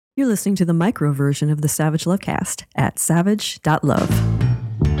You're listening to the micro version of the Savage Lovecast at savage.love.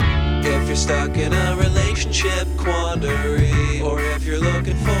 If you're stuck in a relationship quandary, or if you're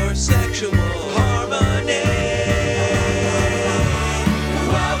looking for sexual harmony,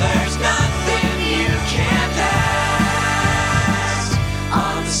 well, there's nothing you can't ask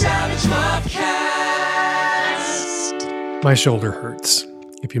on the Savage Lovecast. My shoulder hurts.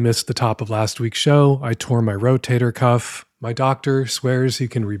 If you missed the top of last week's show, I tore my rotator cuff. My doctor swears he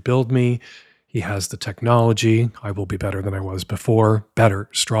can rebuild me. He has the technology. I will be better than I was before. Better,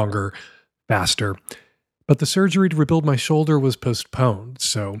 stronger, faster. But the surgery to rebuild my shoulder was postponed.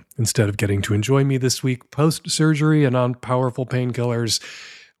 So instead of getting to enjoy me this week post-surgery and on powerful painkillers,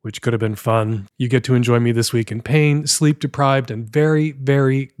 which could have been fun, you get to enjoy me this week in pain, sleep-deprived, and very,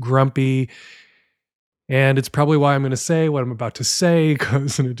 very grumpy. And it's probably why I'm going to say what I'm about to say,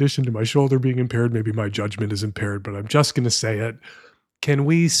 because in addition to my shoulder being impaired, maybe my judgment is impaired, but I'm just going to say it. Can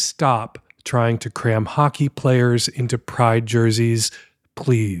we stop trying to cram hockey players into pride jerseys,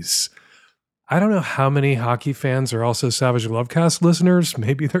 please? I don't know how many hockey fans are also Savage Lovecast listeners.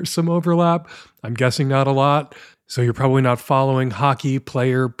 Maybe there's some overlap. I'm guessing not a lot. So you're probably not following hockey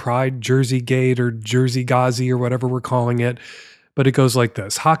player pride jersey gate or jersey gazi or whatever we're calling it. But it goes like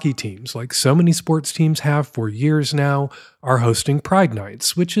this. Hockey teams, like so many sports teams have for years now, are hosting Pride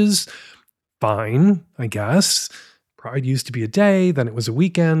Nights, which is fine, I guess. Pride used to be a day, then it was a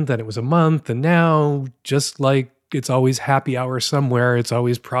weekend, then it was a month, and now, just like it's always happy hour somewhere, it's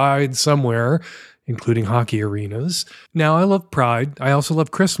always Pride somewhere, including hockey arenas. Now, I love Pride. I also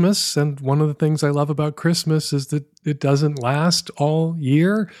love Christmas, and one of the things I love about Christmas is that it doesn't last all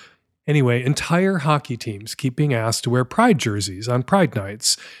year. Anyway, entire hockey teams keep being asked to wear Pride jerseys on Pride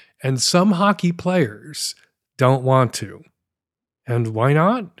Nights, and some hockey players don't want to. And why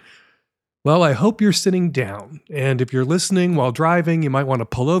not? Well, I hope you're sitting down, and if you're listening while driving, you might want to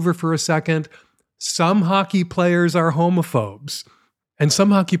pull over for a second. Some hockey players are homophobes, and some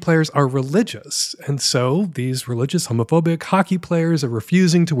hockey players are religious, and so these religious homophobic hockey players are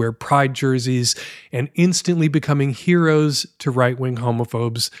refusing to wear Pride jerseys and instantly becoming heroes to right-wing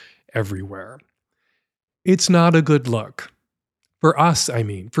homophobes everywhere. It's not a good look. For us,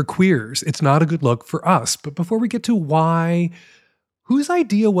 for queers, it's not a good look for us. But before we get to why, whose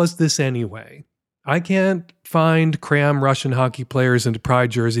idea was this anyway? I can't find cram Russian hockey players into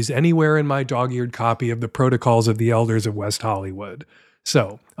pride jerseys anywhere in my dog-eared copy of the Protocols of the Elders of West Hollywood.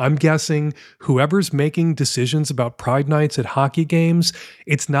 So I'm guessing whoever's making decisions about Pride Nights at hockey games,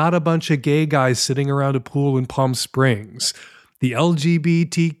 it's not a bunch of gay guys sitting around a pool in Palm Springs. The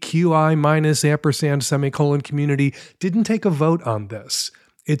LGBTQI- community didn't take a vote on this.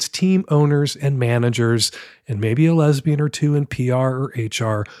 It's team owners and managers, and maybe a lesbian or two in PR or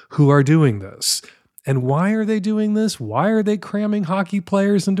HR who are doing this. And why are they doing this? Why are they cramming hockey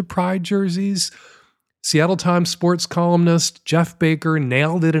players into pride jerseys? Seattle Times sports columnist Jeff Baker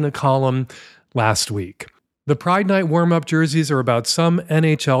nailed it in a column last week. The Pride Night warm-up jerseys are about some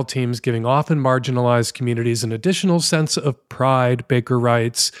NHL teams giving often marginalized communities an additional sense of pride, Baker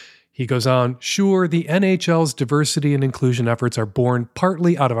writes. He goes on, sure, the NHL's diversity and inclusion efforts are born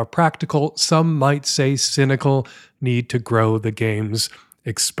partly out of a practical, some might say cynical, need to grow the game's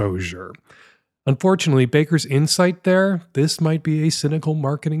exposure. Unfortunately, Baker's insight there, this might be a cynical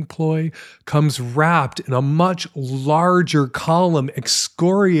marketing ploy, comes wrapped in a much larger column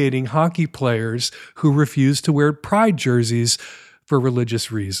excoriating hockey players who refuse to wear pride jerseys for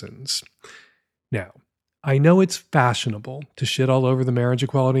religious reasons. Now, I know it's fashionable to shit all over the marriage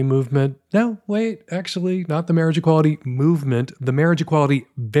equality movement. No, wait, actually, not the marriage equality movement, the marriage equality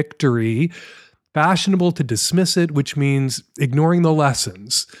victory. Fashionable to dismiss it, which means ignoring the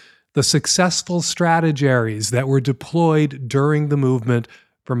lessons, the successful strategies that were deployed during the movement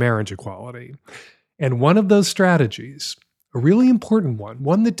for marriage equality. And one of those strategies, a really important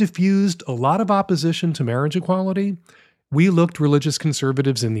one that diffused a lot of opposition to marriage equality, we looked religious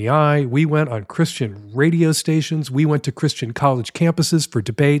conservatives in the eye, we went on Christian radio stations, we went to Christian college campuses for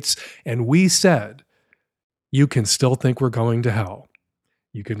debates, and we said, you can still think we're going to hell.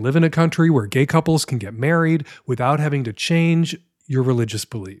 You can live in a country where gay couples can get married without having to change your religious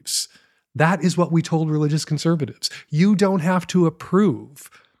beliefs. That is what we told religious conservatives. You don't have to approve.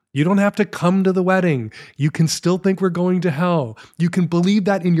 You don't have to come to the wedding. You can still think we're going to hell. You can believe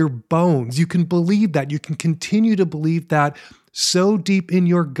that in your bones. You can believe that. You can continue to believe that so deep in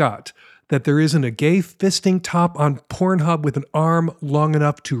your gut that there isn't a gay fisting top on Pornhub with an arm long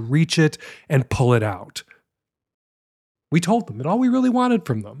enough to reach it and pull it out. We told them that all we really wanted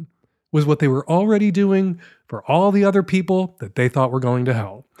from them was what they were already doing for all the other people that they thought were going to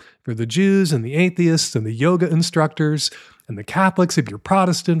hell. For the Jews and the atheists and the yoga instructors and the Catholics if you're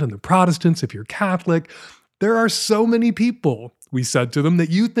Protestant, and the Protestants if you're Catholic. There are so many people, we said to them, that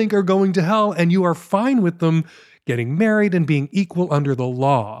you think are going to hell, and you are fine with them getting married and being equal under the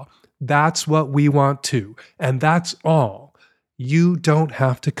law. That's what we want too, and that's all. You don't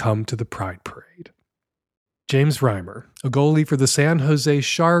have to come to the Pride Parade. James Reimer, a goalie for the San Jose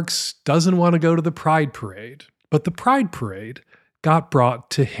Sharks, doesn't want to go to the Pride Parade, but the Pride Parade got brought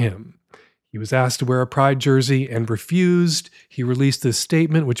to him. He was asked to wear a Pride jersey and refused. He released this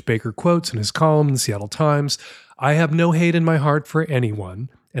statement, which Baker quotes in his column in the Seattle Times. "I have no hate in my heart for anyone,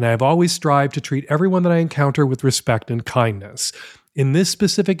 and I have always strived to treat everyone that I encounter with respect and kindness. In this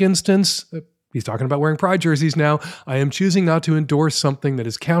specific instance," he's talking about wearing Pride jerseys now, "I am choosing not to endorse something that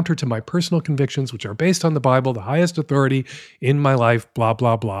is counter to my personal convictions, which are based on the Bible, the highest authority in my life, blah,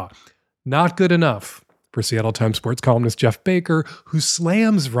 blah, blah." Not good enough for Seattle Times sports columnist Jeff Baker, who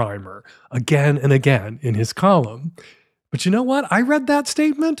slams Reimer again and again in his column. But you know what? I read that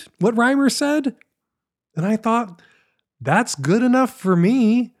statement, what Reimer said, and I thought, that's good enough for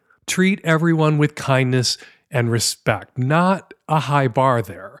me. Treat everyone with kindness and respect, not a high bar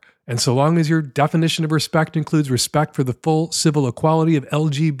there. And so long as your definition of respect includes respect for the full civil equality of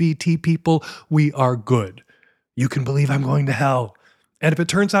LGBT people, we are good. You can believe I'm going to hell. And if it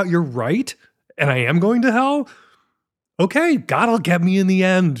turns out you're right, and I am going to hell, okay, God'll get me in the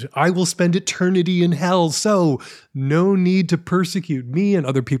end. I will spend eternity in hell. So no need to persecute me and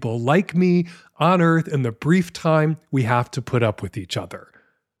other people like me on earth in the brief time we have to put up with each other.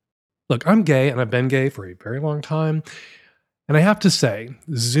 Look, I'm gay, and I've been gay for a very long time. And I have to say,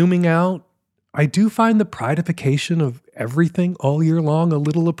 zooming out, I do find the prideification of everything all year long a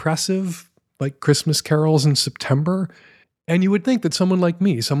little oppressive, like Christmas carols in September. And you would think that someone like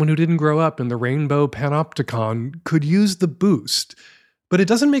me, someone who didn't grow up in the rainbow panopticon, could use the boost. But it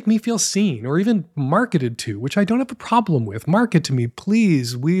doesn't make me feel seen or even marketed to, which I don't have a problem with. Market to me,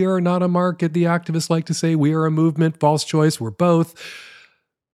 please. We are not a market. The activists like to say we are a movement, false choice, we're both.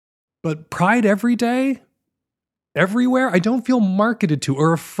 But pride every day, everywhere, I don't feel marketed to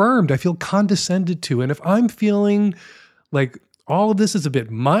or affirmed. I feel condescended to. And if I'm feeling like all of this is a bit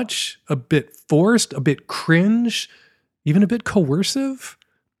much, a bit forced, a bit cringe, even a bit coercive,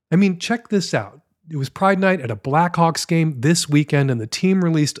 I mean, check this out. It was Pride Night at a Blackhawks game this weekend, and the team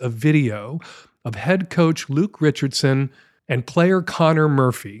released a video of head coach Luke Richardson and player Connor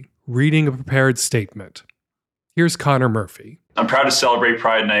Murphy reading a prepared statement. Here's Connor Murphy. "I'm proud to celebrate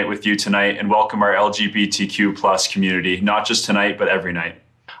Pride Night with you tonight and welcome our LGBTQ plus community, not just tonight, but every night.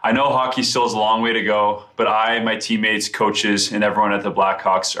 I know hockey still has a long way to go, but I, my teammates, coaches, and everyone at the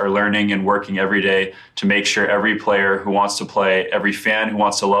Blackhawks are learning and working every day to make sure every player who wants to play, every fan who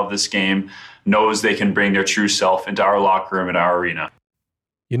wants to love this game, knows they can bring their true self into our locker room and our arena."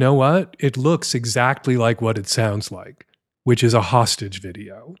 You know what? It looks exactly like what it sounds like, which is a hostage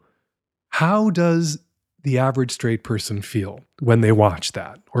video. How does the average straight person feel when they watch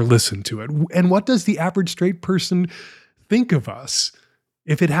that or listen to it? And what does the average straight person think of us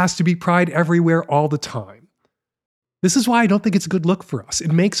if it has to be pride everywhere all the time? This is why I don't think it's a good look for us.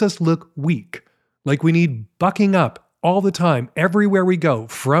 It makes us look weak, like we need bucking up all the time, everywhere we go,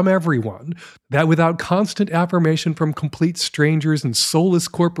 from everyone, that without constant affirmation from complete strangers and soulless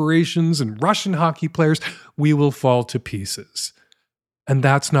corporations and Russian hockey players, we will fall to pieces. And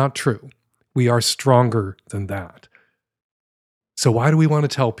that's not true. We are stronger than that. So why do we want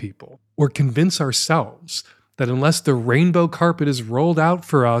to tell people or convince ourselves that unless the rainbow carpet is rolled out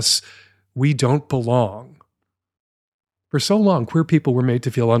for us, we don't belong? For so long, queer people were made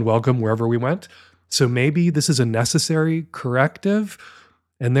to feel unwelcome wherever we went. So maybe this is a necessary corrective.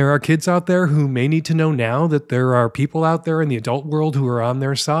 And there are kids out there who may need to know now that there are people out there in the adult world who are on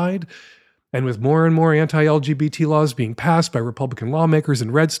their side. And with more and more anti-LGBT laws being passed by Republican lawmakers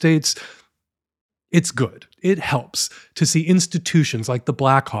in red states, it's good. It helps to see institutions like the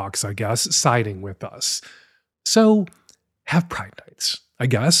Blackhawks, I guess, siding with us. So have Pride Nights, I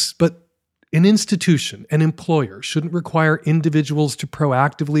guess, but an institution, an employer, shouldn't require individuals to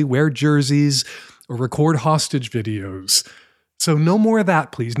proactively wear jerseys or record hostage videos. So no more of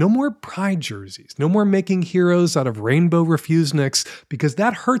that, please. No more Pride jerseys. No more making heroes out of rainbow refuseniks, because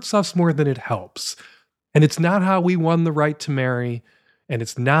that hurts us more than it helps. And it's not how we won the right to marry, and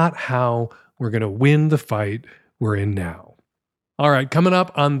it's not how we're going to win the fight we're in now. All right, coming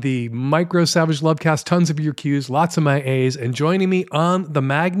up on the Micro Savage Lovecast, tons of your Qs, lots of my As, and joining me on the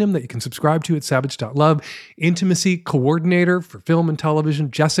Magnum that you can subscribe to at savage.love, intimacy coordinator for film and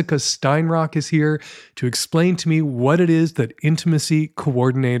television, Jessica Steinrock, is here to explain to me what it is that intimacy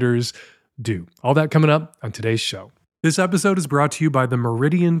coordinators do. All that coming up on today's show. This episode is brought to you by the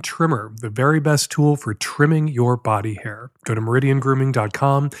Meridian Trimmer, the very best tool for trimming your body hair. Go to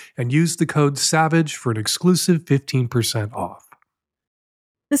meridiangrooming.com and use the code SAVAGE for an exclusive 15% off.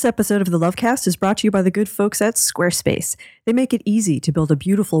 This episode of the Lovecast is brought to you by the good folks at Squarespace. They make it easy to build a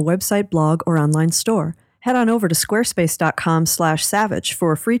beautiful website, blog, or online store. Head on over to squarespace.com/savage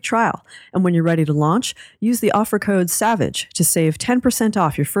for a free trial. And when you're ready to launch, use the offer code SAVAGE to save 10%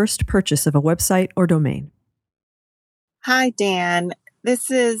 off your first purchase of a website or domain. Hi, Dan.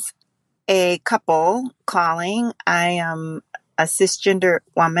 This is a couple calling. I am a cisgender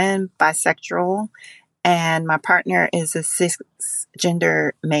woman, bisexual, and my partner is a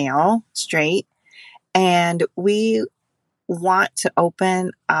cisgender male, straight. And we want to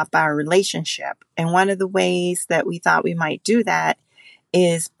open up our relationship. And one of the ways that we thought we might do that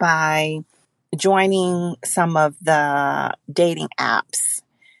is by joining some of the dating apps.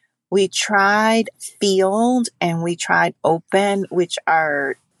 We tried Field and we tried Open, which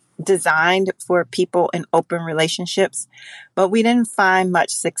are designed for people in open relationships, but we didn't find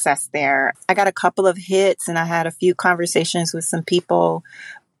much success there. I got a couple of hits and I had a few conversations with some people,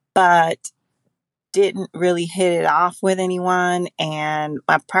 but didn't really hit it off with anyone. And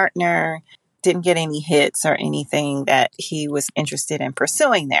my partner didn't get any hits or anything that he was interested in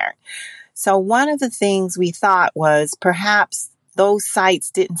pursuing there. So one of the things we thought was perhaps those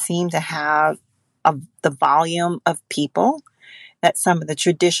sites didn't seem to have the volume of people that some of the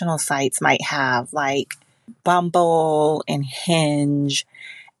traditional sites might have, like Bumble and Hinge.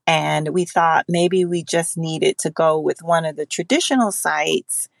 And we thought maybe we just needed to go with one of the traditional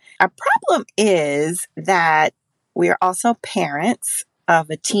sites. Our problem is that we are also parents of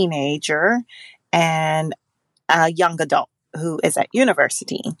a teenager and a young adult who is at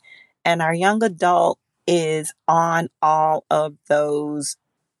university. And our young adult is on all of those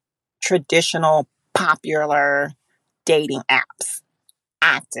traditional popular dating apps,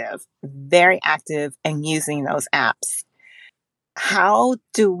 active, very active, and using those apps. How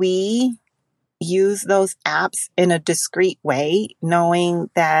do we use those apps in a discreet way,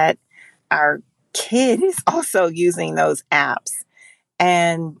 knowing that our kid is also using those apps?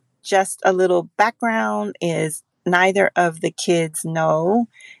 And just a little background is neither of the kids know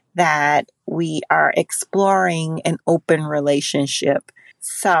that we are exploring an open relationship.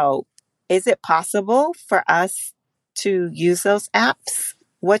 So is it possible for us to use those apps?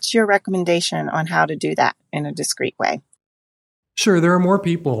 What's your recommendation on how to do that in a discreet way? Sure, there are more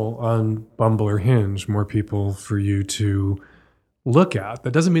people on Bumble or Hinge, more people for you to look at.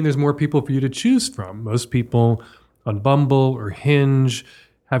 That doesn't mean there's more people for you to choose from. Most people on Bumble or Hinge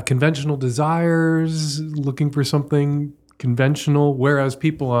have conventional desires, looking for something conventional, whereas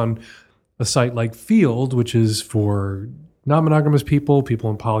people on a site like Field, which is for non-monogamous people,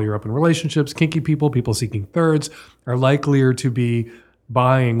 people in poly or open relationships, kinky people, people seeking thirds, are likelier to be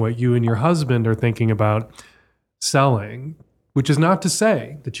buying what you and your husband are thinking about selling, which is not to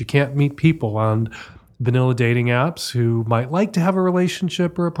say that you can't meet people on vanilla dating apps who might like to have a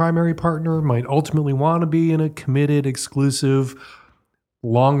relationship or a primary partner, might ultimately want to be in a committed, exclusive,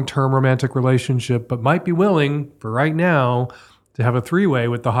 long-term romantic relationship, but might be willing for right now to have a three-way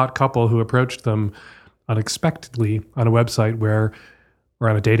with the hot couple who approached them unexpectedly on a website or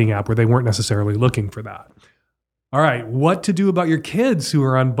on a dating app where they weren't necessarily looking for that. All right, what to do about your kids who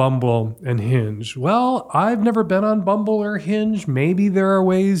are on Bumble and Hinge? Well, I've never been on Bumble or Hinge. Maybe there are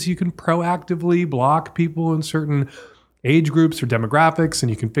ways you can proactively block people in certain age groups or demographics,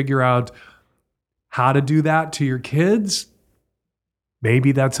 and you can figure out how to do that to your kids.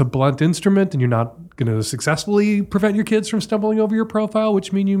 Maybe that's a blunt instrument and you're not going to successfully prevent your kids from stumbling over your profile,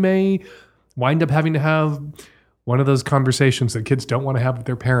 which means you may wind up having to have one of those conversations that kids don't want to have with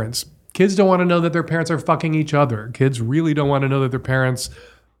their parents. Kids don't want to know that their parents are fucking each other. Kids really don't want to know that their parents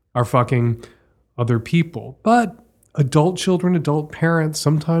are fucking other people. But adult children, adult parents,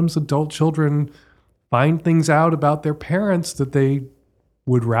 sometimes adult children find things out about their parents that they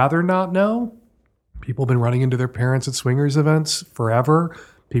would rather not know. People have been running into their parents at swingers events forever.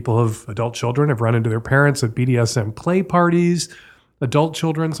 Adult children have run into their parents at BDSM play parties. Adult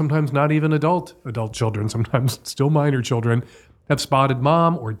children, sometimes not even adult children, sometimes still minor children, have spotted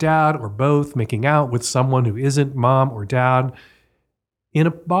mom or dad or both making out with someone who isn't mom or dad in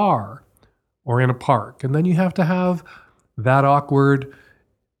a bar or in a park. And then you have to have that awkward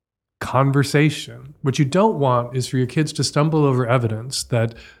conversation. What you don't want is for your kids to stumble over evidence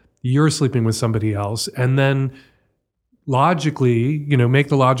that you're sleeping with somebody else and then logically, make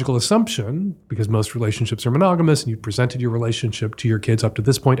the logical assumption, because most relationships are monogamous and you've presented your relationship to your kids up to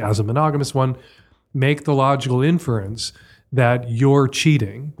this point as a monogamous one, make the logical inference that you're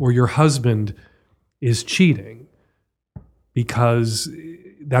cheating or your husband is cheating. because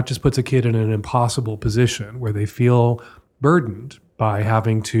that just puts a kid in an impossible position where they feel burdened by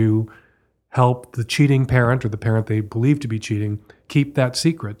having to help the cheating parent or the parent they believe to be cheating keep that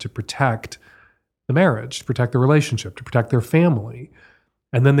secret to protect the marriage, to protect the relationship, to protect their family.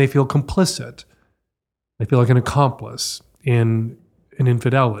 And then they feel complicit. They feel like an accomplice in an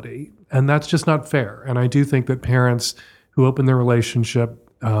infidelity. And that's just not fair. And I do think that parents who open their relationship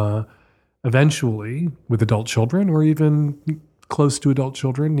eventually with adult children or even close to adult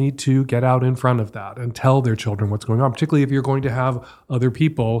children need to get out in front of that and tell their children what's going on, particularly if you're going to have other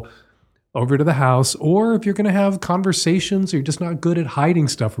people over to the house, or if you're going to have conversations or you're just not good at hiding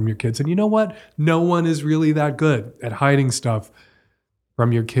stuff from your kids. And you know what? No one is really that good at hiding stuff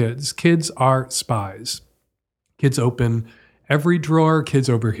from your kids. Kids are spies. Kids open every drawer. Kids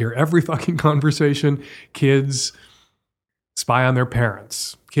overhear every fucking conversation. Kids spy on their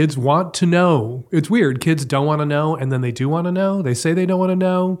parents. Kids want to know. It's weird. Kids don't want to know, and then they do want to know. They say they don't want to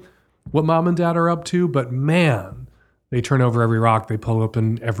know what mom and dad are up to, but man, they turn over every rock. They pull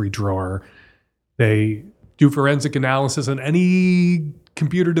open every drawer. They do forensic analysis on any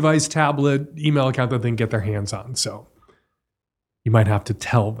computer device, tablet, email account that they can get their hands on. So you might have to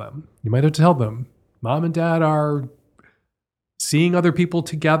tell them. Mom and dad are seeing other people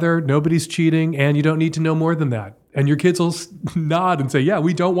together. Nobody's cheating, and you don't need to know more than that. And your kids will nod and say, yeah,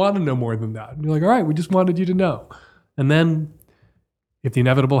 we don't want to know more than that. And you're like, all right, we just wanted you to know. And then if the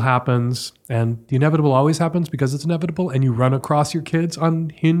inevitable happens, and the inevitable always happens because it's inevitable, and you run across your kids on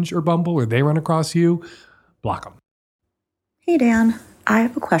Hinge or Bumble, or they run across you, block them. Hey, Dan. I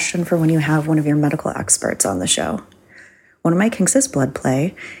have a question for when you have one of your medical experts on the show. One of my kinks is blood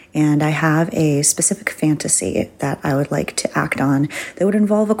play, and I have a specific fantasy that I would like to act on that would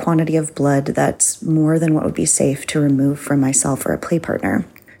involve a quantity of blood that's more than what would be safe to remove from myself or a play partner.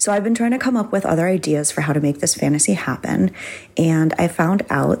 So I've been trying to come up with other ideas for how to make this fantasy happen, and I found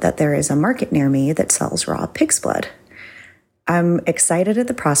out that there is a market near me that sells raw pig's blood. I'm excited at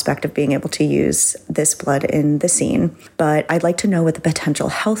the prospect of being able to use this blood in the scene, but I'd like to know what the potential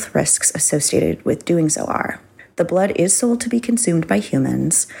health risks associated with doing so are. The blood is sold to be consumed by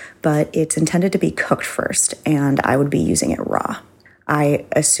humans, but it's intended to be cooked first, and I would be using it raw. I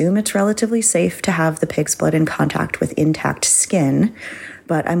assume it's relatively safe to have the pig's blood in contact with intact skin,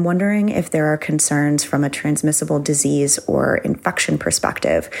 but I'm wondering if there are concerns from a transmissible disease or infection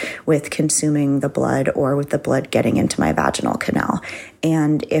perspective with consuming the blood or with the blood getting into my vaginal canal,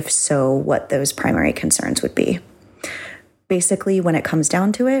 and if so, what those primary concerns would be. Basically, when it comes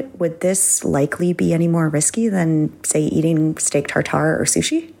down to it, would this likely be any more risky than, say, eating steak tartare or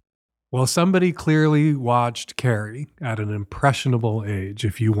sushi? Well, somebody clearly watched Carrie at an impressionable age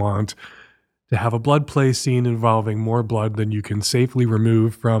if you want to have a blood play scene involving more blood than you can safely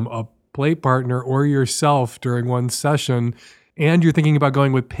remove from a play partner or yourself during one session, and you're thinking about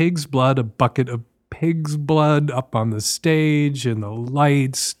going with pig's blood, a bucket of pig's blood up on the stage in the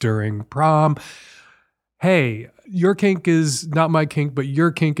lights during prom. Hey, your kink is not my kink, but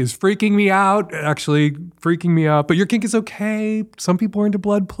your kink is freaking me out, actually freaking me out. But your kink is okay. Some people are into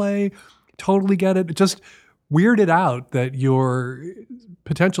blood play. Totally get it. Just weirded out that your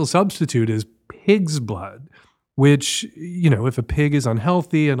potential substitute is pig's blood, which, you know, if a pig is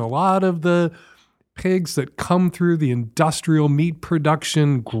unhealthy, and a lot of the pigs that come through the industrial meat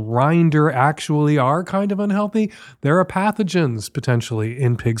production grinder actually are kind of unhealthy, there are pathogens potentially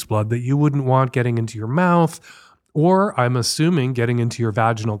in pig's blood that you wouldn't want getting into your mouth, or I'm assuming getting into your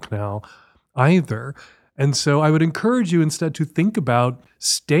vaginal canal either. And so I would encourage you instead to think about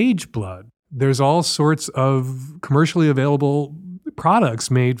stage blood. There's all sorts of commercially available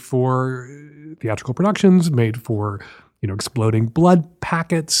products made for theatrical productions, made for exploding blood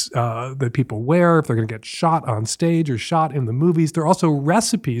packets that people wear if they're going to get shot on stage or shot in the movies. There are also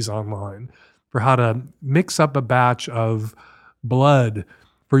recipes online for how to mix up a batch of blood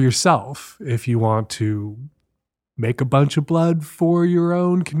for yourself if you want to make a bunch of blood for your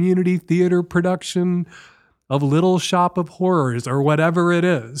own community theater production of Little Shop of Horrors or whatever it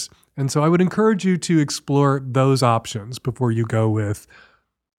is. And so I would encourage you to explore those options before you go with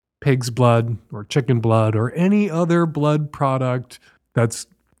pig's blood or chicken blood or any other blood product that's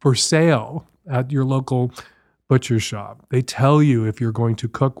for sale at your local butcher shop. They tell you if you're going to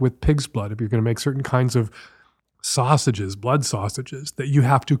cook with pig's blood, if you're going to make certain kinds of sausages, blood sausages, that you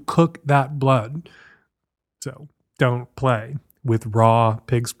have to cook that blood. So don't play with raw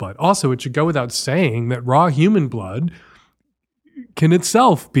pig's blood. Also, it should go without saying that raw human blood can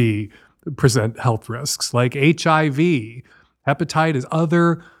itself present health risks like HIV, hepatitis,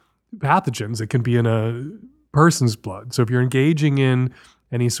 other pathogens that can be in a person's blood. So if you're engaging in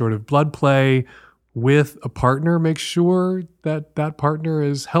any sort of blood play with a partner, make sure that that partner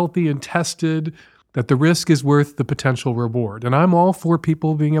is healthy and tested, that the risk is worth the potential reward. And I'm all for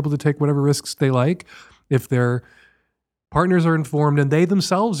people being able to take whatever risks they like if their partners are informed and they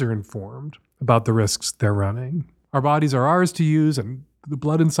themselves are informed about the risks they're running. Our bodies are ours to use, and the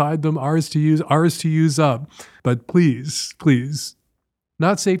blood inside them ours to use up. But please, please,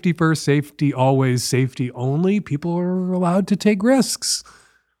 not safety first, safety always, safety only. People are allowed to take risks.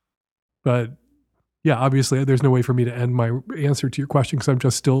 But yeah, obviously, there's no way for me to end my answer to your question because I'm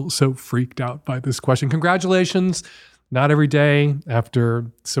just still so freaked out by this question. Congratulations. Not every day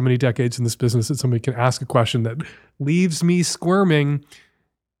after so many decades in this business that somebody can ask a question that leaves me squirming,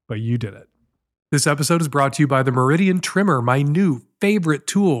 but you did it. This episode is brought to you by the Meridian Trimmer, my new favorite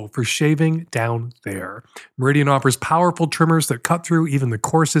tool for shaving down there. Meridian offers powerful trimmers that cut through even the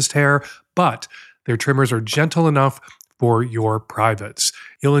coarsest hair, but their trimmers are gentle enough for your privates.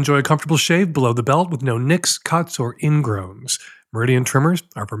 You'll enjoy a comfortable shave below the belt with no nicks, cuts, or ingrowns. Meridian trimmers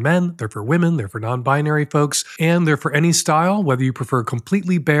are for men, they're for women, they're for non-binary folks, and they're for any style, whether you prefer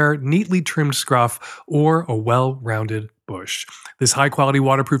completely bare, neatly trimmed scruff, or a well-rounded bush. This high-quality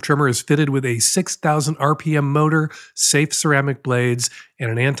waterproof trimmer is fitted with a 6,000 RPM motor, safe ceramic blades, and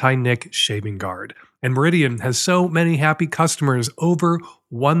an anti-nick shaving guard. And Meridian has so many happy customers, over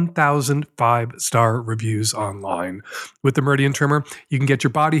 1,000 5-star reviews online. With the Meridian trimmer, you can get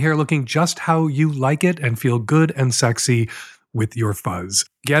your body hair looking just how you like it and feel good and sexy with your fuzz.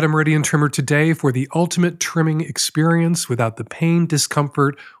 Get a Meridian trimmer today for the ultimate trimming experience without the pain,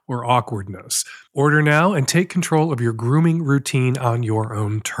 discomfort, or awkwardness. Order now and take control of your grooming routine on your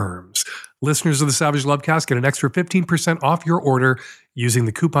own terms. Listeners of the Savage Lovecast get an extra 15% off your order using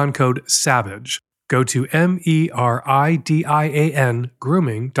the coupon code SAVAGE. Go to MERIDIAN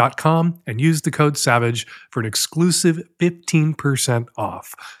grooming.com and use the code SAVAGE for an exclusive 15%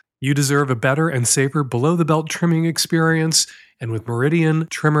 off. You deserve a better and safer below-the-belt trimming experience, and with Meridian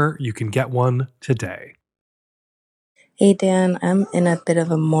Trimmer, you can get one today. Hey Dan, I'm in a bit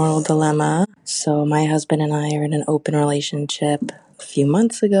of a moral dilemma. So my husband and I are in an open relationship. A few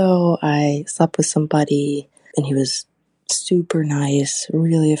months ago, I slept with somebody, and he was super nice,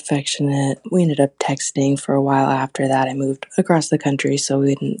 really affectionate. We ended up texting for a while after that. I moved across the country, so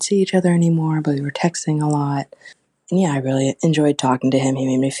we didn't see each other anymore, but we were texting a lot. And yeah, I really enjoyed talking to him. He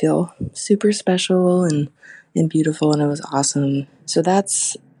made me feel super special and beautiful, and it was awesome. So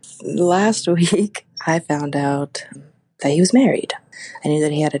that's last week I found out that he was married. I knew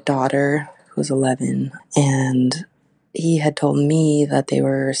that he had a daughter who was 11, and he had told me that they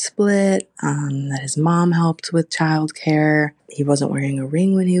were split, that his mom helped with childcare. He wasn't wearing a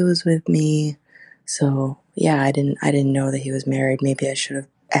ring when he was with me. So yeah, I didn't know that he was married. Maybe I should have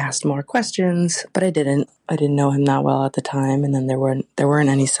asked more questions, but I didn't know him that well at the time, and then there weren't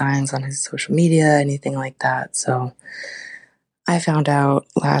any signs on his social media, anything like that. So I found out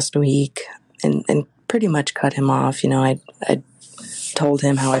last week and pretty much cut him off. I told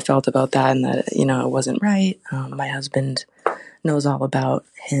him how I felt about that and that, it wasn't right. My husband knows all about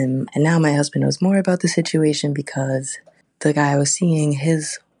him, and now my husband knows more about the situation because the guy I was seeing,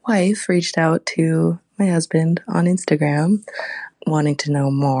 his wife reached out to my husband on Instagram wanting to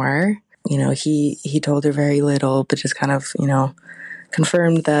know more. He told her very little, but just kind of,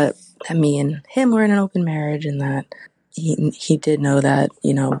 confirmed that me and him were in an open marriage, and that he did know that,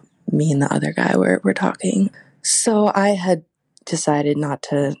 me and the other guy were talking. So I had decided not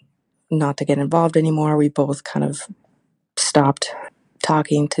to get involved anymore. We both kind of stopped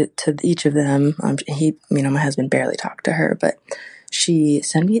talking to each of them. My husband barely talked to her, but she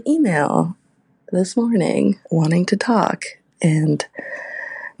sent me an email this morning wanting to talk. And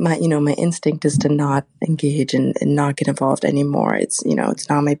my instinct is to not engage and not get involved anymore. It's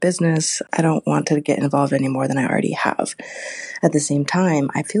not my business. I don't want to get involved any more than I already have. At the same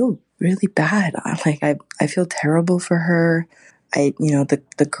time, I feel really bad. I feel terrible for her.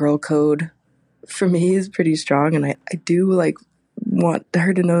 The girl code for me is pretty strong, and I do want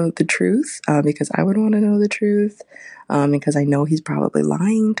her to know the truth, because I would want to know the truth, because I know he's probably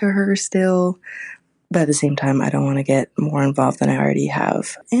lying to her still. But at the same time, I don't want to get more involved than I already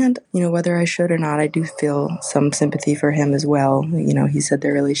have. And, whether I should or not, I do feel some sympathy for him as well. He said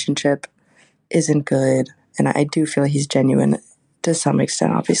their relationship isn't good, and I do feel he's genuine to some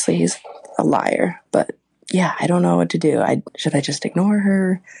extent. Obviously, he's a liar. But yeah, I don't know what to do. Should I just ignore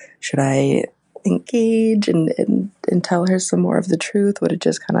her? Should I engage and tell her some more of the truth? Would it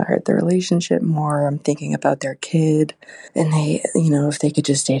just kind of hurt the relationship more? I'm thinking about their kid, and they, if they could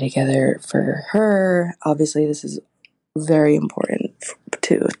just stay together for her. Obviously, this is very important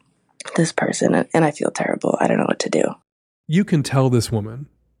to this person, and I feel terrible. I don't know what to do. You can tell this woman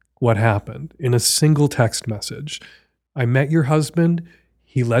what happened in a single text message. I met your husband.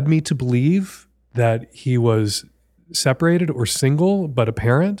 He led me to believe that he was separated or single, but a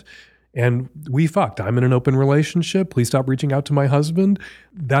parent. And we fucked. I'm in an open relationship. Please stop reaching out to my husband.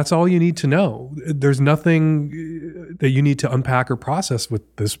 That's all you need to know. There's nothing that you need to unpack or process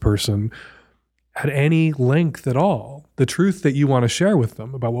with this person at any length at all. The truth that you want to share with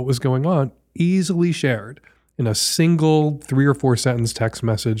them about what was going on, easily shared in a single 3 or 4 sentence text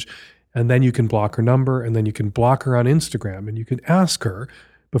message. And then you can block her number, and then you can block her on Instagram, and you can ask her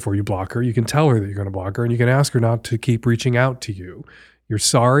before you block her. You can tell her that you're going to block her, and you can ask her not to keep reaching out to you. You're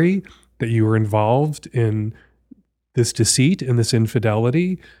sorry that you were involved in this deceit and this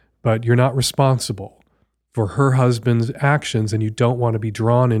infidelity, but you're not responsible for her husband's actions, and you don't want to be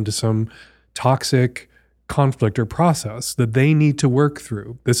drawn into some toxic conflict or process that they need to work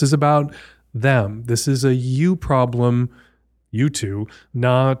through. This is about them. This is a you problem, you two,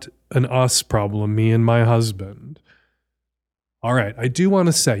 not an us problem, me and my husband. All right, I do want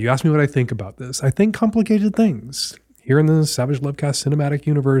to say, you asked me what I think about this. I think complicated things. Here in the Savage Lovecast cinematic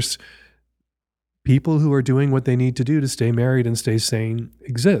universe, people who are doing what they need to do to stay married and stay sane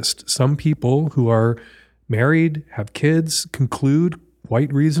exist. Some people who are married, have kids, conclude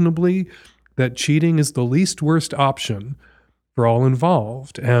quite reasonably that cheating is the least worst option for all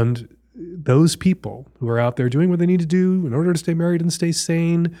involved. And those people who are out there doing what they need to do in order to stay married and stay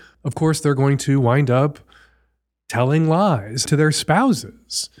sane, of course, they're going to wind up telling lies to their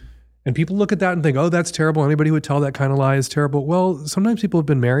spouses. And people look at that and think, oh, that's terrible. Anybody who would tell that kind of lie is terrible. Well, sometimes people have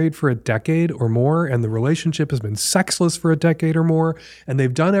been married for a decade or more, and the relationship has been sexless for a decade or more, and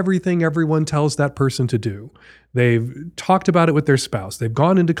they've done everything everyone tells that person to do. They've talked about it with their spouse. They've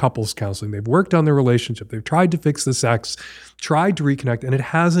gone into couples counseling. They've worked on their relationship. They've tried to fix the sex, tried to reconnect, and it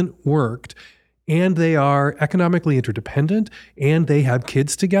hasn't worked. And they are economically interdependent, and they have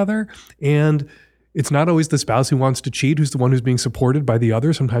kids together, and it's not always the spouse who wants to cheat who's the one who's being supported by the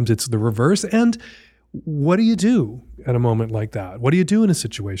other. Sometimes it's the reverse. And what do you do at a moment like that? What do you do in a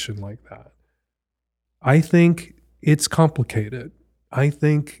situation like that? I think it's complicated. I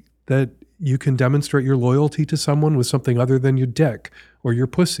think that you can demonstrate your loyalty to someone with something other than your dick or your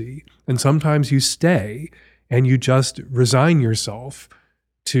pussy. And sometimes you stay and you just resign yourself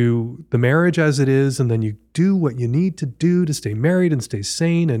to the marriage as it is. And then you do what you need to do to stay married and stay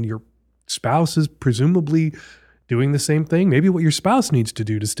sane. And your spouse is presumably doing the same thing. Maybe what your spouse needs to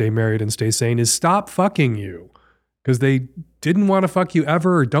do to stay married and stay sane is stop fucking you because they didn't want to fuck you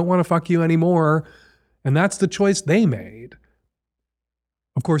ever or don't want to fuck you anymore. And that's the choice they made.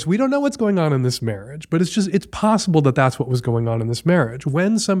 Of course, we don't know what's going on in this marriage, but it's possible that that's what was going on in this marriage.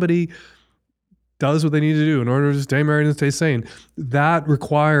 When somebody does what they need to do in order to stay married and stay sane, that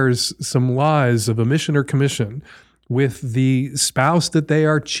requires some lies of omission or commission with the spouse that they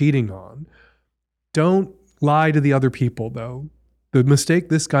are cheating on. Don't lie to the other people, though. The mistake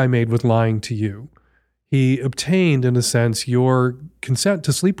this guy made was lying to you. He obtained, in a sense, your consent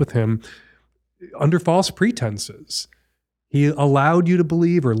to sleep with him under false pretenses. He allowed you to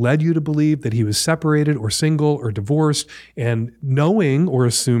believe or led you to believe that he was separated or single or divorced, and knowing or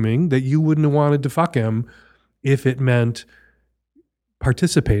assuming that you wouldn't have wanted to fuck him if it meant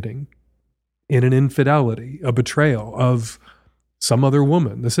participating in an infidelity, a betrayal of some other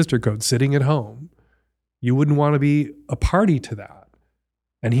woman, the sister code, sitting at home. You wouldn't want to be a party to that.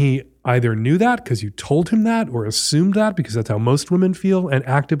 And he either knew that because you told him that or assumed that because that's how most women feel and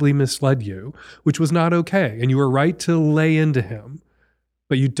actively misled you, which was not okay. And you were right to lay into him.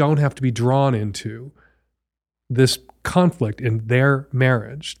 But you don't have to be drawn into this conflict in their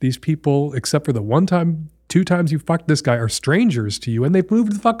marriage. These people, except for the one time, 2 times you fucked this guy, are strangers to you and they've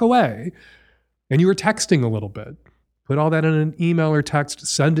moved the fuck away. And you were texting a little bit. Put all that in an email or text,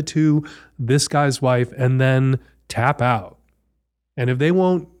 send it to this guy's wife, and then tap out. And if they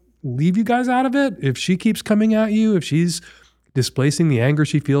won't leave you guys out of it, if she keeps coming at you, if she's displacing the anger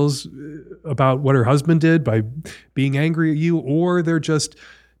she feels about what her husband did by being angry at you, or they're just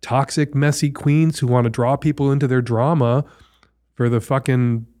toxic, messy queens who want to draw people into their drama for the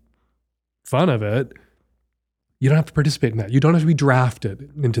fucking fun of it, you don't have to participate in that. You don't have to be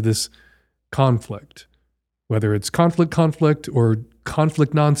drafted into this conflict, whether it's conflict or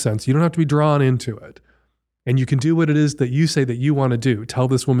conflict nonsense. You don't have to be drawn into it. And you can do what it is that you say that you want to do. Tell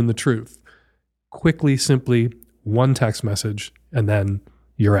this woman the truth. Quickly, simply, one text message, and then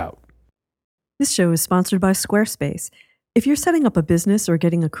you're out. This show is sponsored by Squarespace. If you're setting up a business or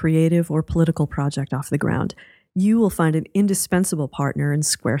getting a creative or political project off the ground, you will find an indispensable partner in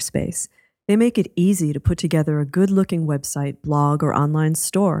Squarespace. They make it easy to put together a good-looking website, blog, or online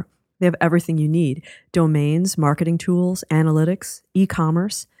store. They have everything you need: domains, marketing tools, analytics,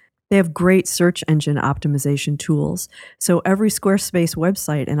 e-commerce. They have great search engine optimization tools, so every Squarespace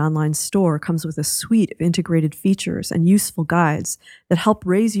website and online store comes with a suite of integrated features and useful guides that help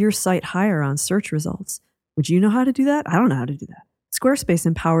raise your site higher on search results. Would you know how to do that? I don't know how to do that. Squarespace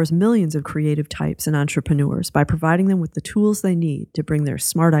empowers millions of creative types and entrepreneurs by providing them with the tools they need to bring their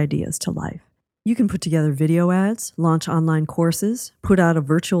smart ideas to life. You can put together video ads, launch online courses, put out a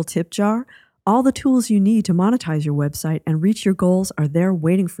virtual tip jar. All the tools you need to monetize your website and reach your goals are there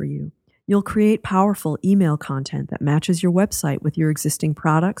waiting for you. You'll create powerful email content that matches your website with your existing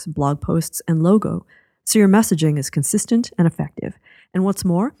products, blog posts, and logo, so your messaging is consistent and effective. And what's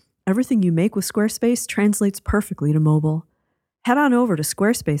more, everything you make with Squarespace translates perfectly to mobile. Head on over to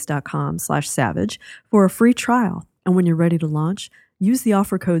squarespace.com/savage for a free trial, and when you're ready to launch, use the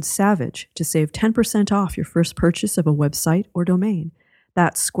offer code SAVAGE to save 10% off your first purchase of a website or domain.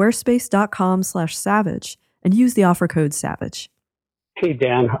 That's squarespace.com/savage and use the offer code SAVAGE. Hey,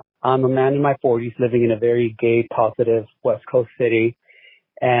 Dan. I'm a man in my 40s living in a very gay, positive West Coast city.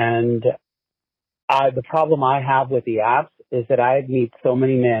 And the problem I have with the apps is that I meet so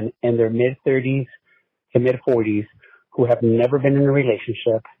many men in their mid-30s to mid-40s who have never been in a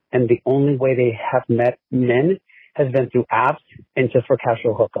relationship. And the only way they have met men has been through apps and just for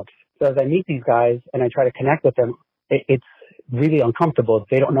casual hookups. So as I meet these guys and I try to connect with them, it's really uncomfortable.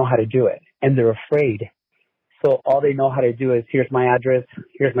 They don't know how to do it, and they're afraid. So all they know how to do is, here's my address,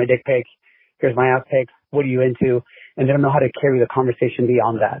 here's my dick pic, here's my ass pics, what are you into? And they don't know how to carry the conversation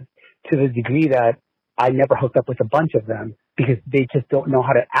beyond that, to the degree that I never hooked up with a bunch of them because they just don't know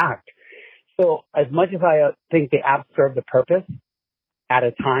how to act. So as much as I think the app served the purpose at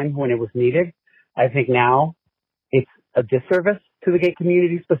a time when it was needed, I think now it's a disservice to the gay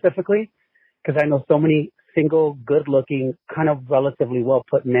community specifically, because I know so many single, good-looking, kind of relatively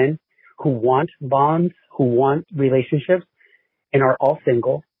well-put men who want bonds, who want relationships, and are all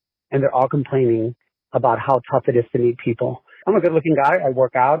single, and they're all complaining about how tough it is to meet people. I'm a good-looking guy. I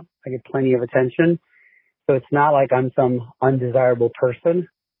work out. I get plenty of attention. So it's not like I'm some undesirable person,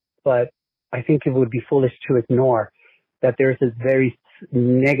 but I think it would be foolish to ignore that there's this very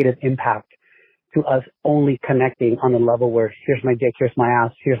negative impact to us only connecting on a level where here's my dick, here's my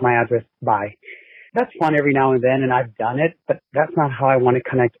ass, here's my address, bye. That's fun every now and then, and I've done it, but that's not how I want to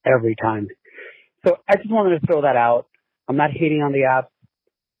connect every time. So I just wanted to throw that out. I'm not hating on the apps,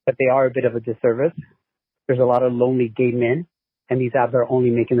 but they are a bit of a disservice. There's a lot of lonely gay men, and these apps are only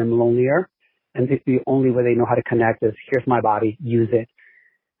making them lonelier. And the only way they know how to connect is, here's my body, use it,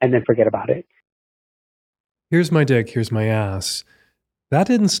 and then forget about it. Here's my dick, here's my ass. That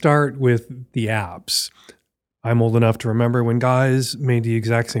didn't start with the apps. I'm old enough to remember when guys made the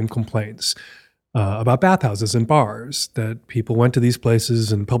exact same complaints about bathhouses and bars, that people went to these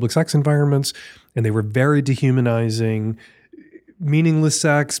places in public sex environments and they were very dehumanizing, meaningless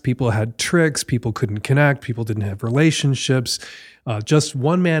sex. People had tricks, people couldn't connect, people didn't have relationships, just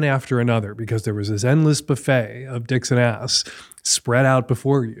one man after another, because there was this endless buffet of dicks and ass spread out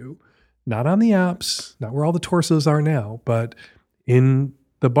before you. Not on the apps, not where all the torsos are now, but in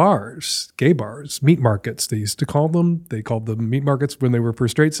the bars, gay bars, meat markets, they used to call them. They called them meat markets when they were for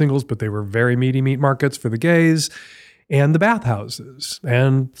straight singles, but they were very meaty meat markets for the gays, and the bathhouses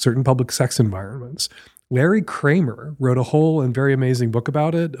and certain public sex environments. Larry Kramer wrote a whole and very amazing book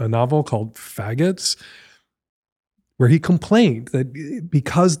about it, a novel called Faggots, where he complained that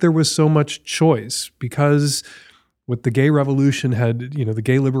because there was so much choice, because what the gay revolution had, the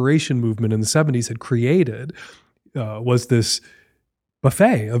gay liberation movement in the 70s had created was this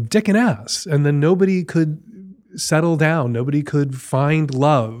buffet of dick and ass. And then nobody could settle down. Nobody could find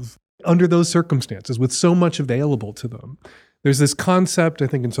love under those circumstances with so much available to them. There's this concept, I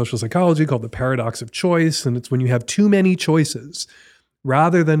think, in social psychology called the paradox of choice. And it's when you have too many choices,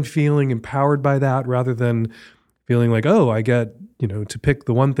 rather than feeling empowered by that, rather than feeling like, oh, I get, to pick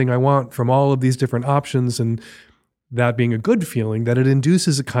the one thing I want from all of these different options, and that being a good feeling, that it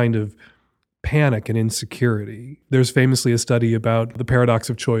induces a kind of panic and insecurity. There's famously a study about the paradox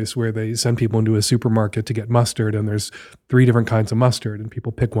of choice where they send people into a supermarket to get mustard, and there's 3 different kinds of mustard, and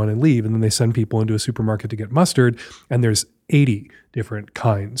people pick one and leave. And then they send people into a supermarket to get mustard, and there's 80 different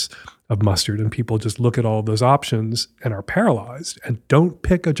kinds of mustard. And people just look at all of those options and are paralyzed and don't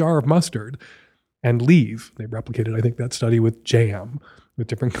pick a jar of mustard and leave. They replicated, I think, that study with jam, with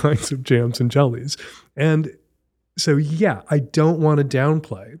different kinds of jams and jellies. And so, yeah, I don't want to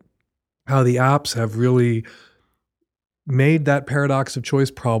downplay how the apps have really made that paradox of choice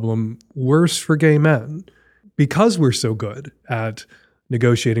problem worse for gay men, because we're so good at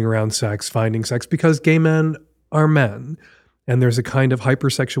negotiating around sex, finding sex, because gay men are men. And there's a kind of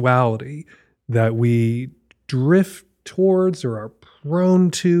hypersexuality that we drift towards or are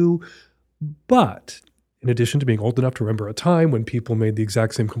prone to. But in addition to being old enough to remember a time when people made the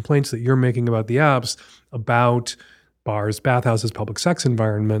exact same complaints that you're making about the apps, about bars, bathhouses, public sex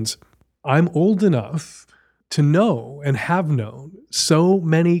environments, I'm old enough to know and have known so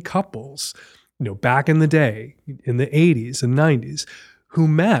many couples, back in the day, in the 80s and 90s, who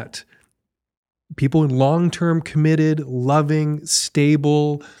met people in long-term committed, loving,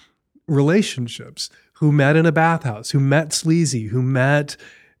 stable relationships, who met in a bathhouse, who met sleazy, who met,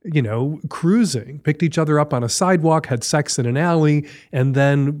 cruising, picked each other up on a sidewalk, had sex in an alley, and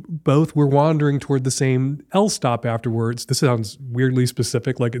then both were wandering toward the same L stop afterwards. This sounds weirdly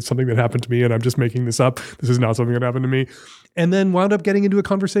specific, like it's something that happened to me and I'm just making this up. This is not something that happened to me. And then wound up getting into a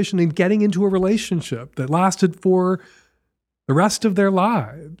conversation and getting into a relationship that lasted for the rest of their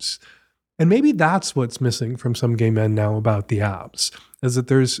lives. And maybe that's what's missing from some gay men now about the apps, is that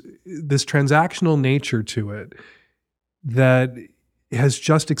there's this transactional nature to it that has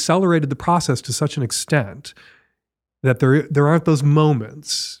just accelerated the process to such an extent that there aren't those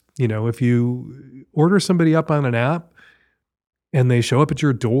moments. If you order somebody up on an app and they show up at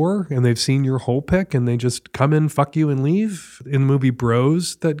your door and they've seen your whole pic and they just come in, fuck you, and leave. In the movie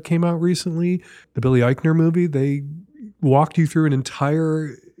Bros that came out recently, the Billy Eichner movie, they walked you through an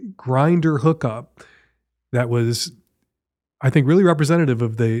entire Grindr hookup that was, I think, really representative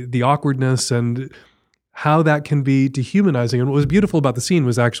of the awkwardness and how that can be dehumanizing. And what was beautiful about the scene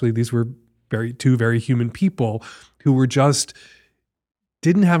was actually these were two very human people who were just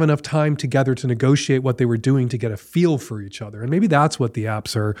didn't have enough time together to negotiate what they were doing to get a feel for each other. And maybe that's what the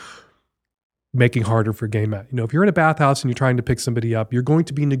apps are making harder for gay men. If you're in a bathhouse and you're trying to pick somebody up, you're going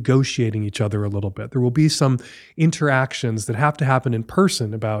to be negotiating each other a little bit. There will be some interactions that have to happen in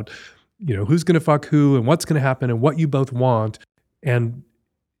person about, who's going to fuck who and what's going to happen and what you both want. And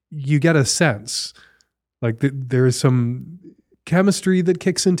you get a sense like there is some chemistry that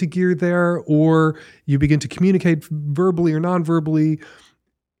kicks into gear there, or you begin to communicate verbally or non-verbally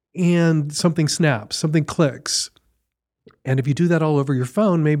and something snaps, something clicks. And if you do that all over your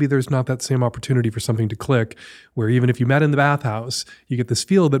phone, maybe there's not that same opportunity for something to click, where even if you met in the bathhouse, you get this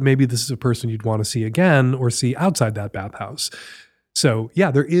feel that maybe this is a person you'd want to see again or see outside that bathhouse. So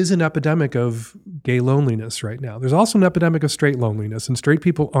yeah, there is an epidemic of gay loneliness right now. There's also an epidemic of straight loneliness, and straight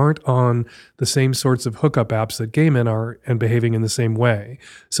people aren't on the same sorts of hookup apps that gay men are and behaving in the same way.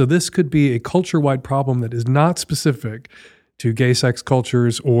 So this could be a culture-wide problem that is not specific to gay sex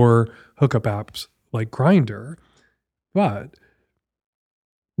cultures or hookup apps like Grindr. But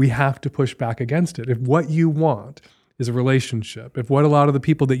we have to push back against it. If what you want is a relationship, if what a lot of the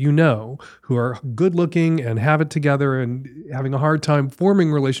people that you know who are good looking and have it together and having a hard time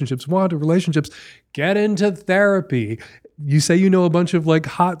forming relationships want relationships, get into therapy. You say you know a bunch of like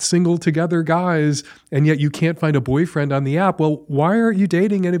hot single together guys and yet you can't find a boyfriend on the app. Well, why aren't you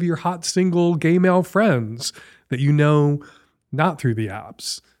dating any of your hot single gay male friends that you know not through the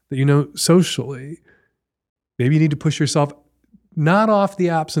apps, that you know socially? Maybe you need to push yourself not off the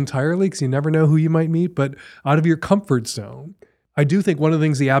apps entirely, because you never know who you might meet, but out of your comfort zone. I do think one of the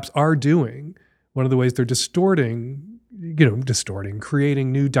things the apps are doing, one of the ways they're distorting,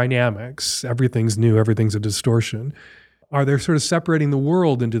 creating new dynamics, everything's new, everything's a distortion, are they're sort of separating the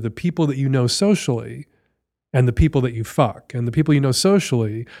world into the people that you know socially and the people that you fuck. And the people you know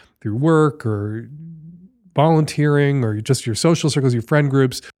socially through work or volunteering or just your social circles, your friend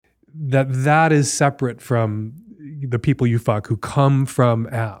groups, that is separate from the people you fuck who come from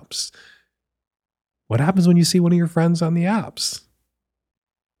apps. What happens when you see one of your friends on the apps?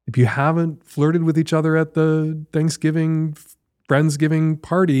 If you haven't flirted with each other at the Thanksgiving, Friendsgiving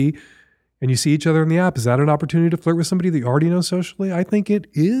party and you see each other on the app, is that an opportunity to flirt with somebody that you already know socially? I think it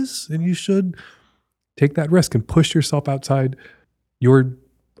is, and you should take that risk and push yourself outside your,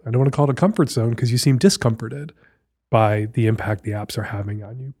 I don't want to call it a comfort zone because you seem discomforted by the impact the apps are having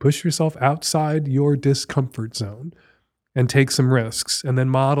on you. Push yourself outside your discomfort zone and take some risks, and then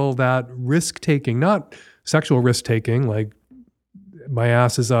model that risk-taking, not sexual risk-taking, like my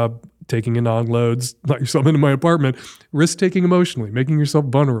ass is up, taking in on loads, let yourself into my apartment, risk-taking emotionally, making yourself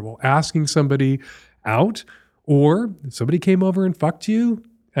vulnerable, asking somebody out, or if somebody came over and fucked you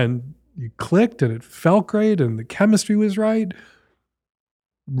and you clicked and it felt great and the chemistry was right,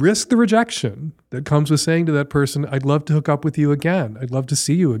 risk the rejection that comes with saying to that person, I'd love to hook up with you again. I'd love to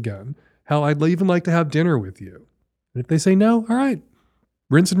see you again. Hell, I'd even like to have dinner with you. And if they say no, all right,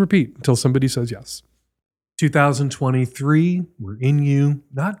 rinse and repeat until somebody says yes. 2023, we're in you,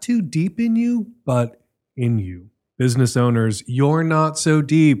 not too deep in you, but in you. Business owners, you're not so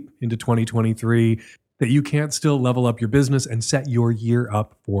deep into 2023. that you can't still level up your business and set your year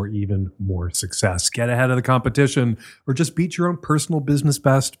up for even more success. Get ahead of the competition or just beat your own personal business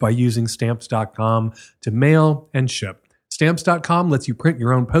best by using Stamps.com to mail and ship. Stamps.com lets you print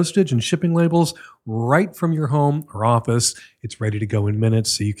your own postage and shipping labels right from your home or office. It's ready to go in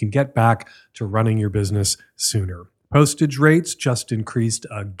minutes so you can get back to running your business sooner. Postage rates just increased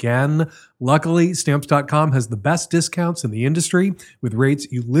again. Luckily, Stamps.com has the best discounts in the industry with rates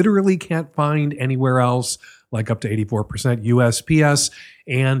you literally can't find anywhere else, like up to 84% USPS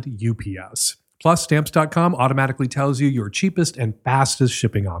and UPS. Plus, Stamps.com automatically tells you your cheapest and fastest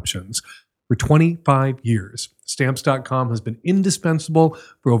shipping options. For 25 years, Stamps.com has been indispensable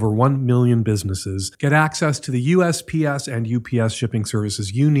for over 1 million businesses. Get access to the USPS and UPS shipping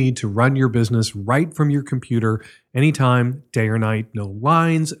services you need to run your business right from your computer anytime, day or night. No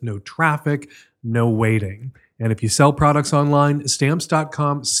lines, no traffic, no waiting. And if you sell products online,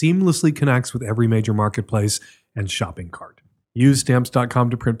 Stamps.com seamlessly connects with every major marketplace and shopping cart. Use Stamps.com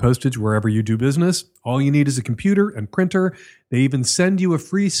to print postage wherever you do business. All you need is a computer and printer. They even send you a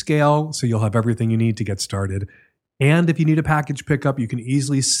free scale, so you'll have everything you need to get started. And if you need a package pickup, you can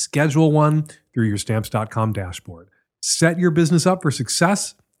easily schedule one through your Stamps.com dashboard. Set your business up for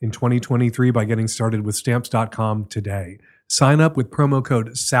success in 2023 by getting started with Stamps.com today. Sign up with promo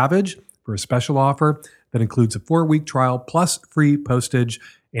code SAVAGE for a special offer that includes a 4-week trial plus free postage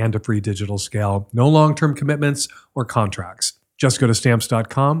and a free digital scale. No long-term commitments or contracts. Just go to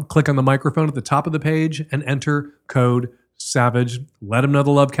Stamps.com, click on the microphone at the top of the page, and enter code SAVAGE. Let them know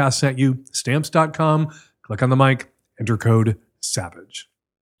the Lovecast sent you. Stamps.com, click on the mic, enter code SAVAGE.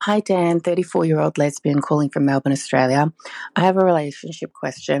 Hi, Dan, 34-year-old lesbian calling from Melbourne, Australia. I have a relationship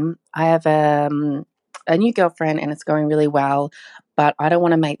question. I have a new girlfriend and it's going really well, but I don't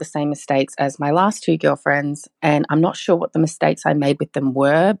want to make the same mistakes as my last 2 girlfriends, and I'm not sure what the mistakes I made with them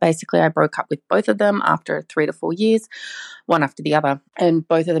were. Basically, I broke up with both of them after 3 to 4 years, one after the other, and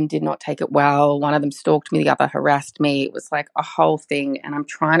both of them did not take it well. One of them stalked me, the other harassed me. It was like a whole thing, and I'm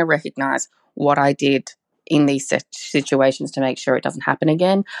trying to recognize what I did in these situations to make sure it doesn't happen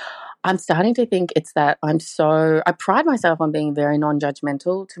again. I'm starting to think it's that I pride myself on being very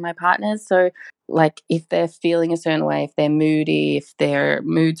non-judgmental to my partners. So like if they're feeling a certain way, if they're moody, if their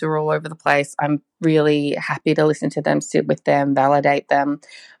moods are all over the place, I'm really happy to listen to them, sit with them, validate them.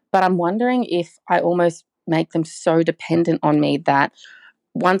 But I'm wondering if I almost make them so dependent on me that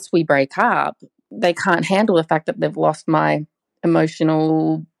once we break up, they can't handle the fact that they've lost my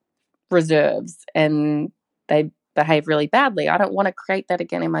emotional reserves and they behave really badly. I don't want to create that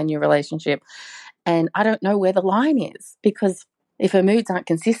again in my new relationship. And I don't know where the line is, because if her moods aren't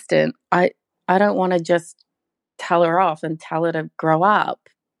consistent, I don't want to just tell her off and tell her to grow up.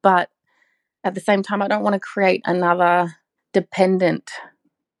 But at the same time, I don't want to create another dependent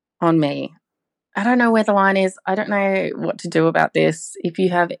on me. I don't know where the line is. I don't know what to do about this. If you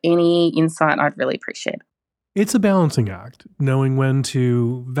have any insight, I'd really appreciate it. It's a balancing act, knowing when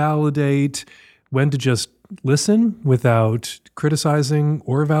to validate, when to just listen without criticizing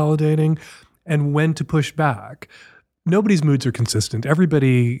or validating, and when to push back. Nobody's moods are consistent.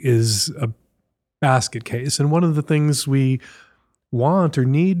 Everybody is a basket case. And one of the things we want or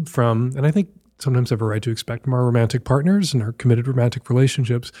need from, and I think sometimes have a right to expect from our romantic partners and our committed romantic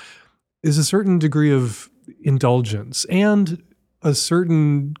relationships, is a certain degree of indulgence and a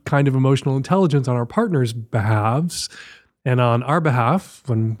certain kind of emotional intelligence on our partners' behalves and on our behalf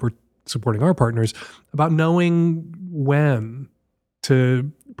when we're supporting our partners, about knowing when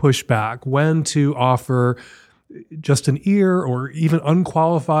to push back, when to offer just an ear or even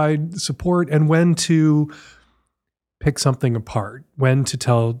unqualified support, and when to pick something apart, when to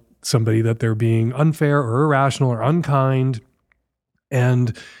tell somebody that they're being unfair or irrational or unkind,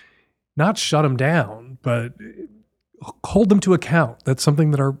 and not shut them down, but hold them to account. That's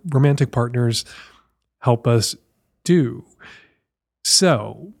something that our romantic partners help us do.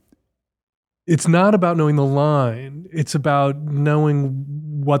 So it's not about knowing the line. It's about knowing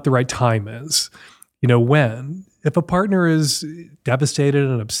what the right time is. You know, when. If a partner is devastated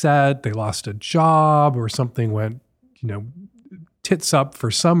and upset, they lost a job or something went, tits up for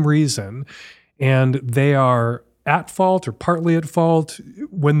some reason, and they are at fault or partly at fault,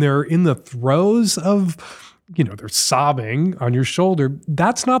 when they're in the throes of, they're sobbing on your shoulder,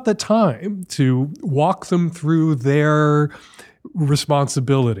 that's not the time to walk them through their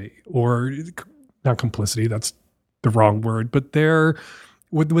responsibility, or not complicity, that's the wrong word, but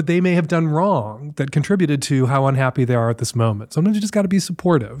what they may have done wrong that contributed to how unhappy they are at this moment. Sometimes you just got to be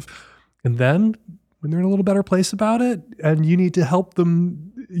supportive. And then when they're in a little better place about it and you need to help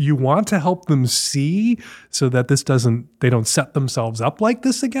them you want to help them see so that they don't set themselves up like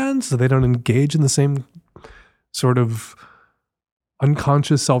this again, so they don't engage in the same sort of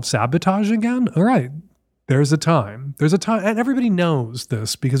unconscious self-sabotage again. All right. There's a time, and everybody knows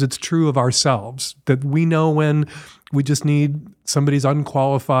this because it's true of ourselves, that we know when we just need somebody's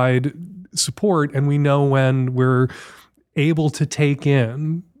unqualified support, and we know when we're able to take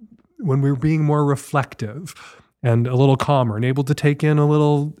in, when we're being more reflective and a little calmer and able to take in a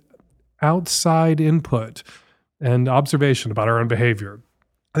little outside input and observation about our own behavior.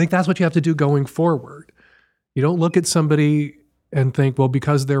 I think that's what you have to do going forward. You don't look at somebody and think, well,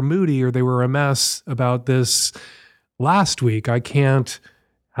 because they're moody or they were a mess about this last week, I can't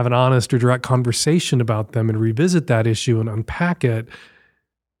have an honest or direct conversation about them and revisit that issue and unpack it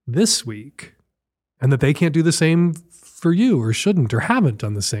this week. And that they can't do the same for you, or shouldn't, or haven't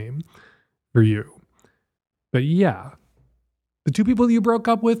done the same for you. But yeah, the two people you broke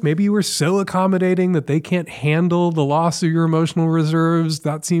up with, maybe you were so accommodating that they can't handle the loss of your emotional reserves.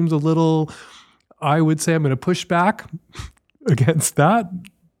 That seems a little, I would say I'm going to push back against that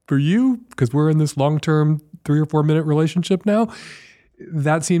for you, because we're in this long-term 3 or 4 minute relationship now.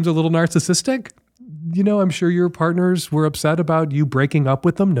 That seems a little narcissistic. I'm sure your partners were upset about you breaking up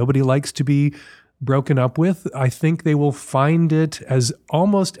with them. Nobody likes to be broken up with. I think they will find it, as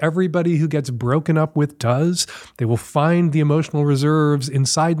almost everybody who gets broken up with does, they will find the emotional reserves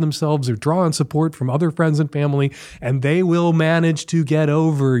inside themselves or draw on support from other friends and family, and they will manage to get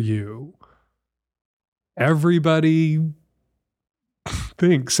over you. Everybody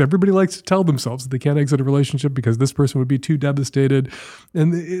likes to tell themselves that they can't exit a relationship because this person would be too devastated.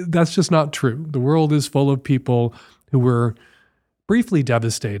 And that's just not true. The world is full of people who were briefly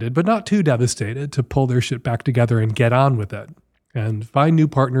devastated, but not too devastated to pull their shit back together and get on with it and find new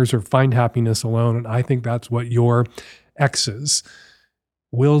partners or find happiness alone. And I think that's what your exes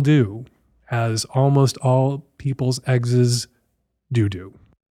will do, as almost all people's exes do.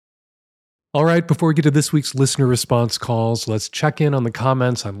 All right, before we get to this week's listener response calls, let's check in on the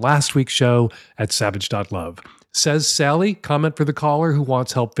comments on last week's show at savage.love. Says Sally, comment for the caller who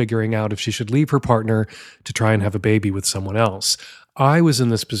wants help figuring out if she should leave her partner to try and have a baby with someone else. I was in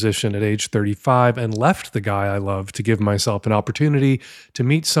this position at age 35 and left the guy I love to give myself an opportunity to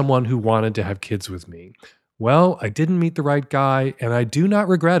meet someone who wanted to have kids with me. Well, I didn't meet the right guy, and I do not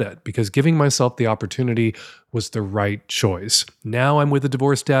regret it, because giving myself the opportunity was the right choice. Now I'm with a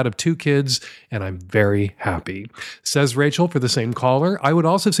divorced dad of 2 kids, and I'm very happy. Says Rachel for the same caller, I would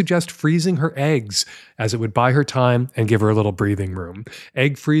also suggest freezing her eggs, as it would buy her time and give her a little breathing room.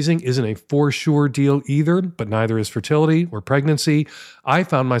 Egg freezing isn't a for sure deal either, but neither is fertility or pregnancy. I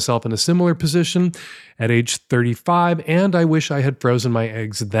found myself in a similar position at age 35, and I wish I had frozen my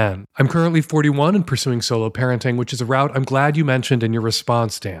eggs then. I'm currently 41 and pursuing solo parenting, which is a route I'm glad you mentioned in your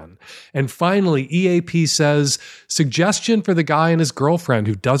response, Dan. And finally, EAP says, suggestion for the guy and his girlfriend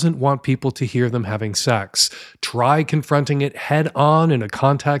who doesn't want people to hear them having sex. Try confronting it head on in a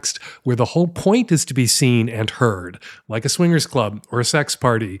context where the whole point is to be seen and heard, like a swingers club or a sex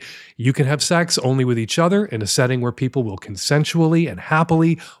party. You can have sex only with each other in a setting where people will consensually and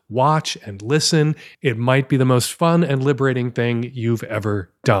happily watch and listen. It might be the most fun and liberating thing you've ever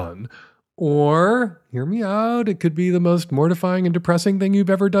done. Or, hear me out, it could be the most mortifying and depressing thing you've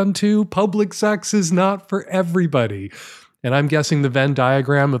ever done too. Public sex is not for everybody. And I'm guessing the Venn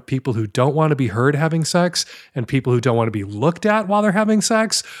diagram of people who don't want to be heard having sex and people who don't want to be looked at while they're having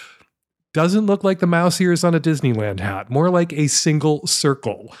sex doesn't look like the mouse ears on a Disneyland hat, more like a single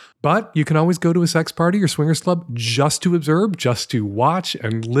circle. But you can always go to a sex party or swingers club just to observe, just to watch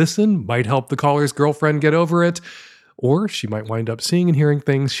and listen. Might help the caller's girlfriend get over it. Or she might wind up seeing and hearing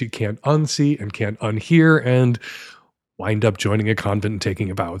things she can't unsee and can't unhear, and wind up joining a convent and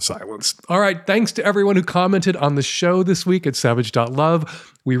taking a vow of silence. All right, thanks to everyone who commented on the show this week at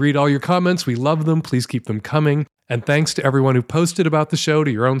savage.love. We read all your comments. We love them. Please keep them coming. And thanks to everyone who posted about the show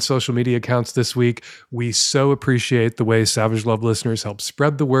to your own social media accounts this week. We so appreciate the way Savage Love listeners help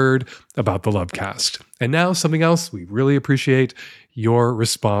spread the word about the Lovecast. And now something else we really appreciate, your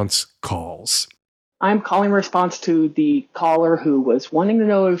response calls. I'm calling in response to the caller who was wanting to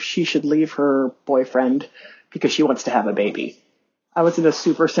know if she should leave her boyfriend because she wants to have a baby. I was in a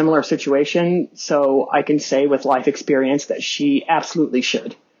super similar situation, so I can say with life experience that she absolutely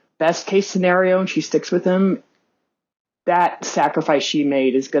should. Best case scenario, and she sticks with him, that sacrifice she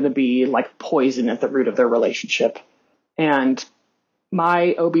made is going to be like poison at the root of their relationship. And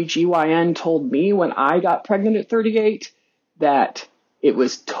my OBGYN told me when I got pregnant at 38 that it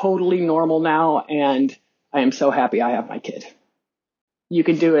was totally normal now, and I am so happy I have my kid. You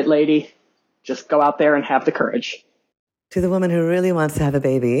can do it, lady. Just go out there and have the courage. To the woman who really wants to have a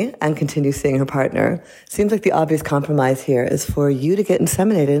baby and continue seeing her partner, seems like the obvious compromise here is for you to get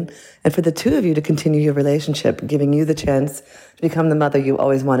inseminated and for the two of you to continue your relationship, giving you the chance to become the mother you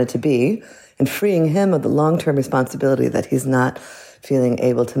always wanted to be and freeing him of the long-term responsibility that he's not feeling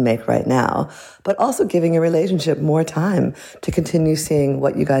able to make right now, but also giving your relationship more time to continue seeing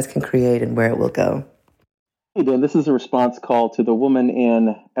what you guys can create and where it will go. Hey, Dan, this is a response call to the woman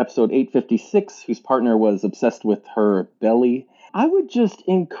in episode 856 whose partner was obsessed with her belly. I would just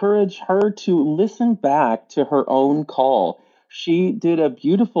encourage her to listen back to her own call. She did a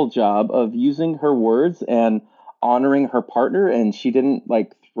beautiful job of using her words and honoring her partner, and she didn't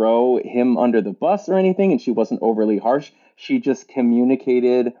throw him under the bus or anything, and she wasn't overly harsh. She just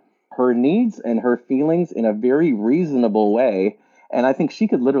communicated her needs and her feelings in a very reasonable way. And I think she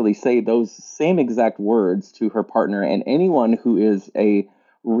could literally say those same exact words to her partner, and anyone who is a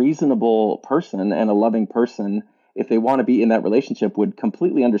reasonable person and a loving person, if they want to be in that relationship, would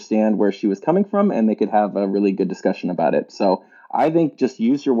completely understand where she was coming from, and they could have a really good discussion about it. So I think just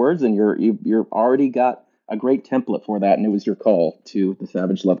use your words, and you're already got a great template for that, and it was your call to the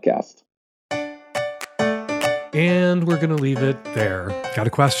Savage Lovecast. And we're going to leave it there. Got a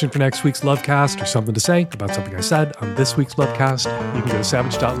question for next week's Lovecast or something to say about something I said on this week's Lovecast? You can go to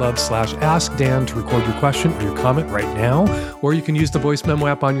savage.love/askdan to record your question or your comment right now. Or you can use the voice memo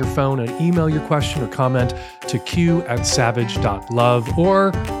app on your phone and email your question or comment to q@savage.love.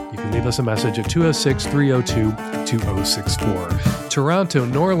 Or you can leave us a message at 206-302-2064. Toronto,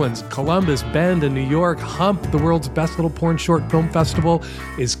 New Orleans, Columbus, Bend, and New York, Hump, the world's best little porn short film festival,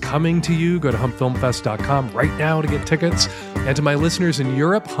 is coming to you. Go to humpfilmfest.com right now to get tickets. And to my listeners in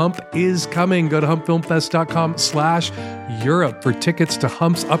Europe, Hump is coming. Go to humpfilmfest.com/Europe for tickets to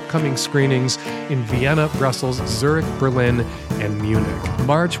Hump's upcoming screenings in Vienna, Brussels, Zurich, Berlin, and Munich.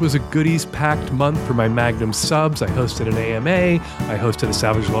 March was a goodies-packed month for my Magnum subs. I hosted an AMA. I hosted a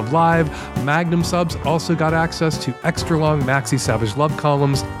Savage Love Live. Magnum subs also got access to extra-long Maxi Savage Love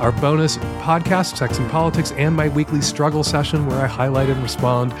columns, our bonus podcast, Sex and Politics, and my weekly struggle session where I highlight and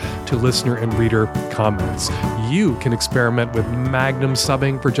respond to listener and reader comments. You can experiment with Magnum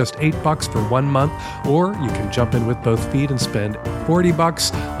subbing for just $8 for 1 month, or you can jump in with both feet and spend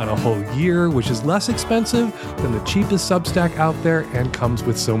 $40 on a whole year, which is less expensive than the cheapest Substack out there and comes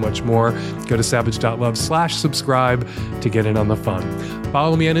with so much more. Go to savage.love/subscribe to get in on the fun.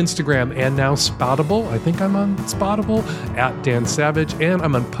 Follow me on Instagram and now Spoutable. I think I'm on Spoutable at Dan Savage, and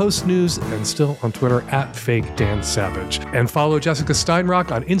I'm on Post News and still on Twitter at Fake Dan Savage. And follow Jessica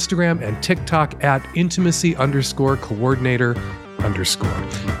Steinrock on Instagram and TikTok at intimacy_coordinator_.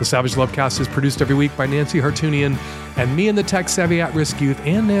 The Savage Lovecast is produced every week by Nancy Hartunian and me and the tech savvy at-risk youth.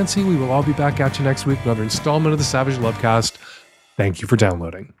 And Nancy, we will all be back at you next week with another installment of the Savage Lovecast. Thank you for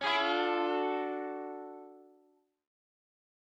downloading.